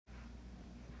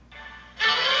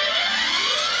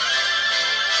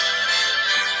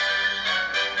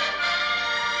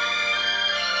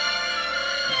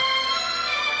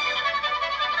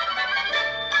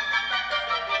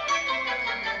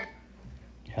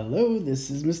Hello,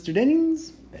 this is Mr. Dennings,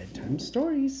 Bedtime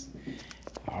Stories.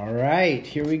 All right,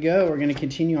 here we go. We're going to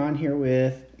continue on here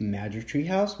with Magic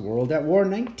Treehouse, World at War,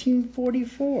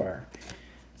 1944.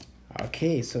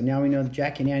 Okay, so now we know that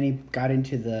Jack and Annie got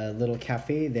into the little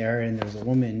cafe there, and there's a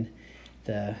woman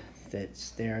that's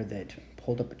there that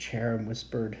pulled up a chair and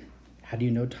whispered, "How do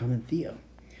you know Tom and Theo?"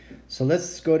 So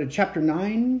let's go to Chapter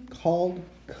 9, called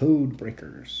Code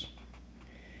Breakers.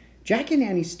 Jack and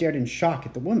Annie stared in shock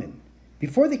at the woman.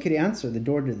 Before they could answer, the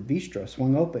door to the bistro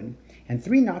swung open, and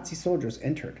 3 Nazi soldiers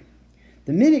entered.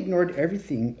 The men ignored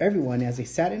everyone as they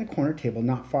sat in a corner table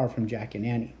not far from Jack and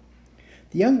Annie.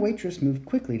 The young waitress moved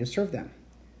quickly to serve them.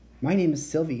 "My name is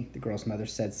Sylvie," the girl's mother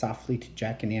said softly to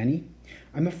Jack and Annie.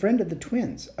 "I'm a friend of the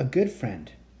twins, a good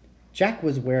friend." Jack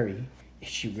was wary. Is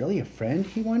she really a friend,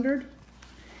 he wondered?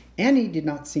 Annie did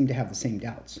not seem to have the same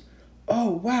doubts.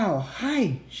 "Oh, wow,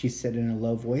 hi," she said in a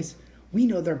low voice. "We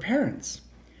know their parents."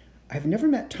 "I've never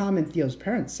met Tom and Theo's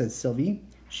parents," said Sylvie.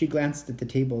 She glanced at the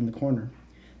table in the corner.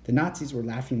 The Nazis were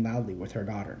laughing loudly with her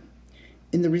daughter.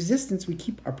 "In the resistance, we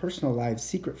keep our personal lives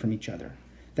secret from each other.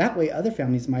 That way other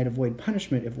families might avoid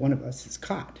punishment if one of us is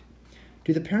caught."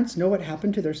 "Do the parents know what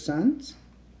happened to their sons?"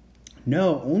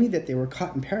 "No, only that they were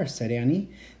caught in Paris," said Annie.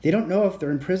 "They don't know if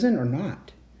they're in prison or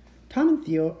not." "Tom and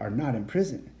Theo are not in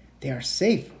prison. They are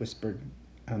safe," whispered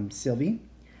Sylvie.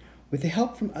 "With the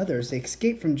help from others, they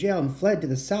escaped from jail and fled to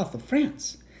the south of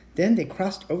France. Then they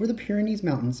crossed over the Pyrenees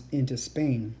Mountains into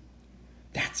Spain."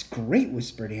 "That's great,"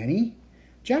 whispered Annie.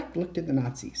 Jack looked at the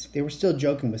Nazis. They were still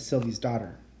joking with Sylvie's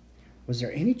daughter. Was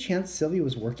there any chance Sylvie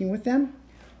was working with them?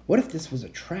 What if this was a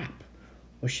trap?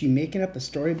 Was she making up the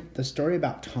story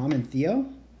about Tom and Theo?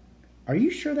 "Are you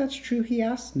sure that's true?" he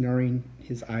asked, narrowing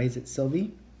his eyes at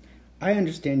Sylvie. "I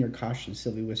understand your caution,"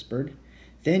 Sylvie whispered.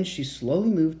 Then she slowly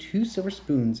moved 2 silver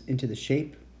spoons into the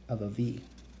shape of a V.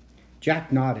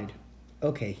 Jack nodded.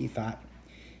 Okay, he thought.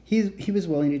 He was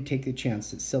willing to take the chance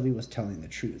that Sylvie was telling the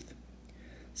truth.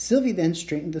 Sylvie then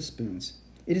straightened the spoons.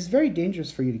 "It is very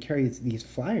dangerous for you to carry these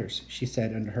flyers," she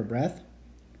said under her breath.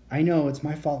 "I know, it's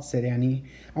my fault," said Annie.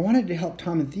 "I wanted to help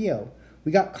Tom and Theo.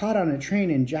 We got caught on a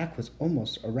train and Jack was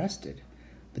almost arrested.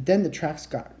 But then the tracks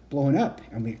got blown up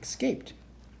and we escaped."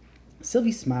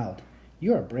 Sylvie smiled.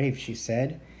 "You are brave," she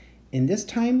said. "In this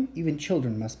time, even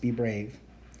children must be brave."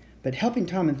 "But helping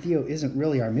Tom and Theo isn't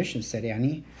really our mission," said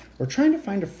Annie. "We're trying to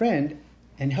find a friend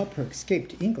and help her escape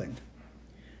to England."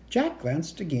 Jack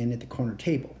glanced again at the corner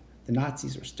table. The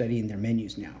Nazis were studying their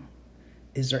menus now.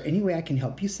 "Is there any way I can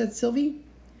help you?" said Sylvie.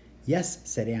 "Yes,"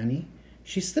 said Annie.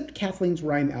 She slipped Kathleen's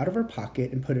rhyme out of her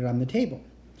pocket and put it on the table.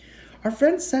 "Our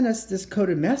friends sent us this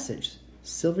coded message."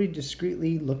 Sylvie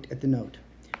discreetly looked at the note.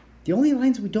 "The only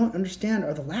lines we don't understand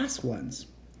are the last ones."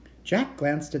 Jack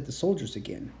glanced at the soldiers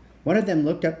again. One of them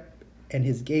looked up and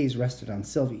his gaze rested on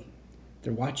Sylvie.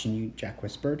 "They're watching you," Jack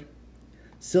whispered.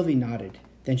 Sylvie nodded.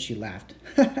 Then she laughed.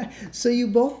 "So you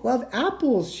both love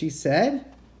apples," she said.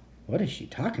 What is she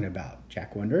talking about?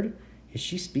 Jack wondered. Is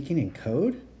she speaking in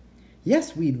code?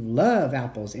 "Yes, we love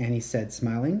apples," Annie said,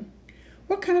 smiling.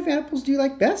 "What kind of apples do you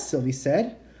like best?" Sylvie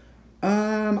said.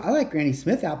 I like Granny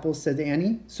Smith apples," said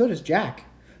Annie. "So does Jack."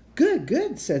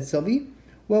 Good, said Sylvie.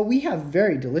 "Well, we have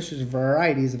very delicious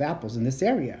varieties of apples in this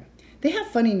area. They have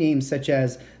funny names such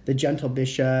as the Gentle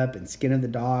Bishop and Skin of the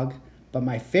Dog, but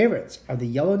my favorites are the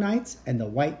Yellow Knights and the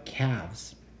White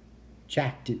Calves."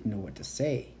 Jack didn't know what to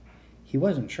say. He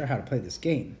wasn't sure how to play this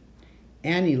game.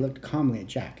 Annie looked calmly at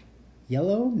Jack.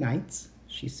 "Yellow Knights,"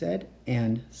 she said,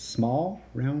 "and small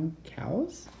round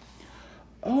cows?"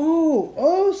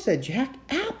 Oh, said Jack,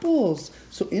 "apples!"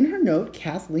 So in her note,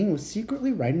 Kathleen was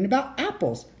secretly writing about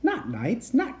apples, not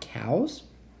knights, not cows.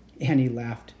 Annie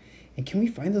laughed. "And can we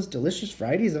find those delicious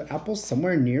varieties of apples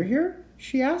somewhere near here?"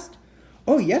 she asked.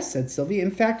 "Oh, yes," said Sylvie. "In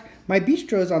fact, my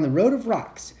bistro is on the Road of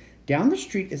Rocks. Down the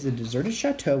street is a deserted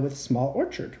chateau with a small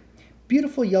orchard.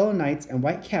 Beautiful yellow knights and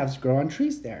white calves grow on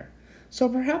trees there. So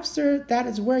perhaps that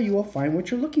is where you will find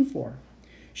what you're looking for."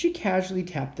 She casually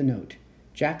tapped the note.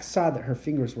 Jack saw that her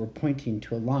fingers were pointing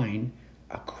to a line,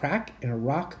 "A crack in a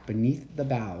rock beneath the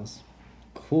boughs."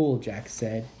 "Cool," Jack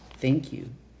said. "Thank you."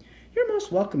 "You're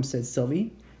most welcome," said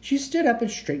Sylvie. She stood up and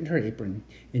straightened her apron.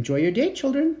 "Enjoy your day,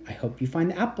 children. I hope you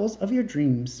find the apples of your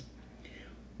dreams."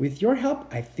 "With your help,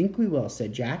 I think we will,"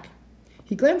 said Jack.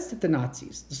 He glanced at the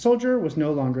Nazis. The soldier was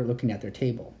no longer looking at their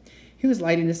table. He was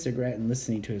lighting a cigarette and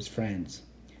listening to his friends.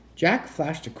 Jack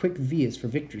flashed a quick V as for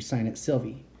victory sign at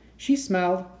Sylvie. She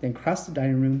smiled, then crossed the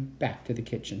dining room back to the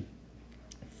kitchen.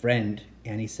 "Friend,"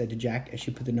 Annie said to Jack as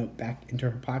she put the note back into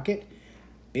her pocket.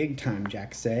 "Big time,"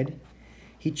 Jack said.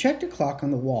 He checked a clock on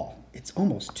the wall. "It's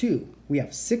almost 2. We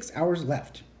have 6 hours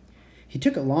left." He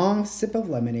took a long sip of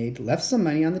lemonade, left some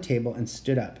money on the table, and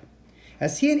stood up.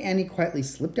 As he and Annie quietly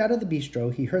slipped out of the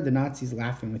bistro, he heard the Nazis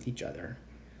laughing with each other.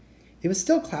 It was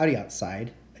still cloudy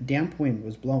outside. A damp wind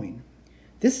was blowing.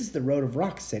 "This is the Road of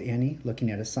Rocks," said Annie, looking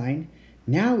at a sign.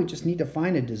 "Now we just need to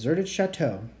find a deserted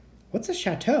chateau." "What's a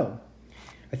chateau?"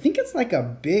 "I think it's like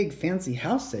a big fancy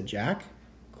house," said Jack.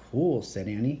 "Cool," said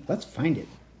Annie. "Let's find it."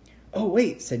 "Oh,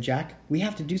 wait," said Jack. "We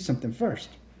have to do something first."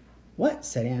 "What?"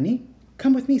 said Annie.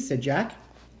 "Come with me," said Jack.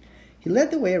 He led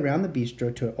the way around the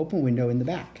bistro to an open window in the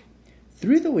back.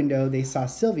 Through the window, they saw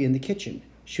Sylvie in the kitchen.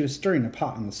 She was stirring a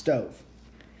pot on the stove.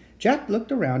 Jack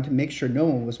looked around to make sure no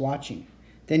one was watching.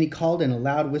 Then he called in a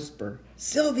loud whisper,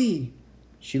 "Sylvie!"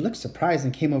 She looked surprised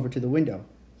and came over to the window.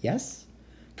 "Yes?"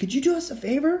 "Could you do us a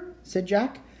favor?" said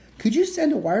Jack. "Could you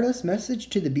send a wireless message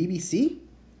to the BBC?"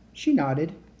 She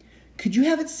nodded. "Could you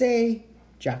have it say,"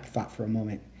 Jack thought for a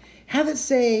moment, "have it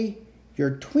say,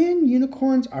 'Your twin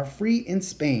unicorns are free in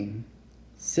Spain'?"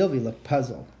 Sylvie looked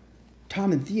puzzled.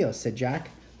 "Tom and Theo," said Jack.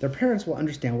 "Their parents will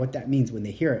understand what that means when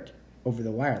they hear it over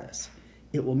the wireless.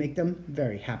 It will make them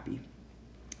very happy."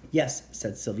 "Yes,"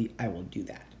 said Sylvie, "I will do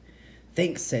that."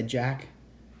 "Thanks," said Jack.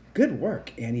 "Good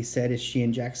work," Annie said as she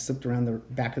and Jack slipped around the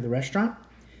back of the restaurant.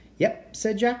 "Yep,"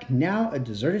 said Jack. "Now a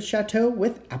deserted chateau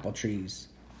with apple trees."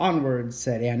 "Onwards,"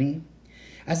 said Annie.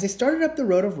 As they started up the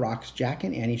Road of Rocks, Jack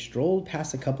and Annie strolled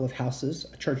past a couple of houses,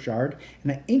 a churchyard,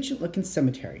 and an ancient-looking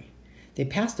cemetery. They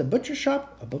passed a butcher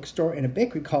shop, a bookstore, and a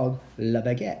bakery called La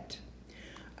Baguette.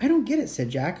 "I don't get it,"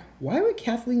 said Jack. "Why would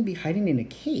Kathleen be hiding in a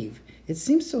cave? It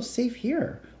seems so safe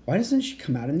here. Why doesn't she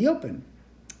come out in the open?"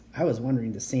 "I was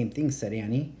wondering the same thing," said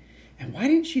Annie. "And why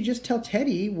didn't she just tell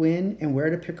Teddy when and where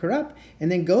to pick her up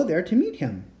and then go there to meet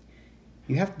him?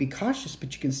 You have to be cautious,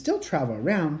 but you can still travel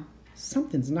around.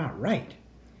 Something's not right."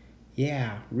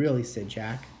 "Yeah, really," said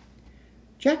Jack.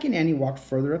 Jack and Annie walked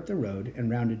further up the road and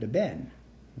rounded a bend.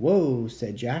 "Whoa,"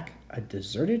 said Jack. "A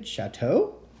deserted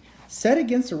chateau?" Set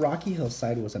against a rocky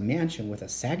hillside was a mansion with a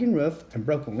sagging roof and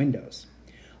broken windows.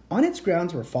 On its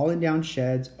grounds were fallen down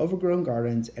sheds, overgrown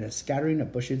gardens, and a scattering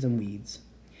of bushes and weeds.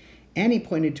 Annie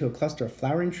pointed to a cluster of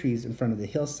flowering trees in front of the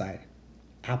hillside.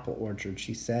 "Apple orchard,"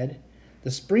 she said.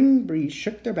 The spring breeze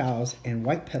shook their boughs, and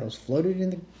white petals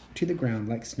floated to the ground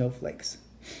like snowflakes.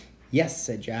 "Yes,"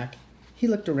 said Jack. He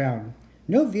looked around.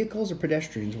 No vehicles or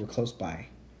pedestrians were close by.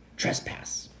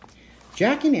 "Trespass."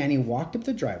 Jack and Annie walked up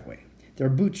the driveway. Their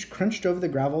boots crunched over the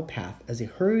gravel path as they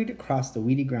hurried across the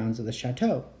weedy grounds of the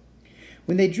chateau.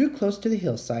 When they drew close to the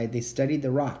hillside, they studied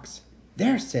the rocks.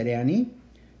 "There," said Annie.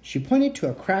 She pointed to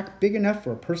a crack big enough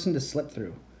for a person to slip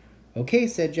through. "Okay,"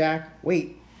 said Jack.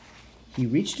 "Wait." He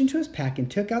reached into his pack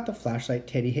and took out the flashlight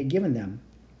Teddy had given them.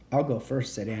 "I'll go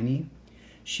first," said Annie.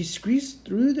 She squeezed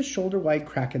through the shoulder-wide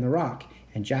crack in the rock,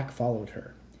 and Jack followed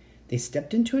her. They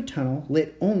stepped into a tunnel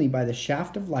lit only by the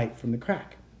shaft of light from the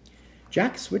crack.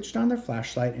 Jack switched on their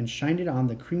flashlight and shined it on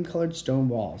the cream-colored stone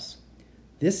walls.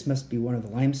 "This must be one of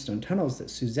the limestone tunnels that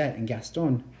Suzette and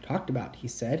Gaston talked about," he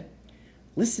said.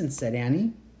 "Listen," said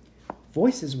Annie.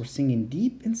 Voices were singing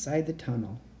deep inside the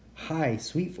tunnel. High,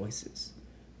 sweet voices.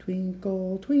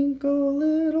 "Twinkle, twinkle,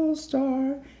 little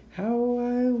star, how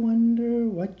I wonder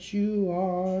what you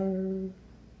are."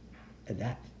 And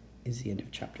that is the end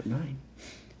of Chapter 9.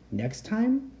 Next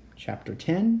time, Chapter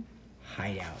 10,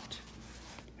 Hideout.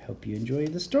 I hope you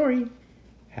enjoyed the story.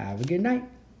 Have a good night.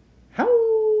 How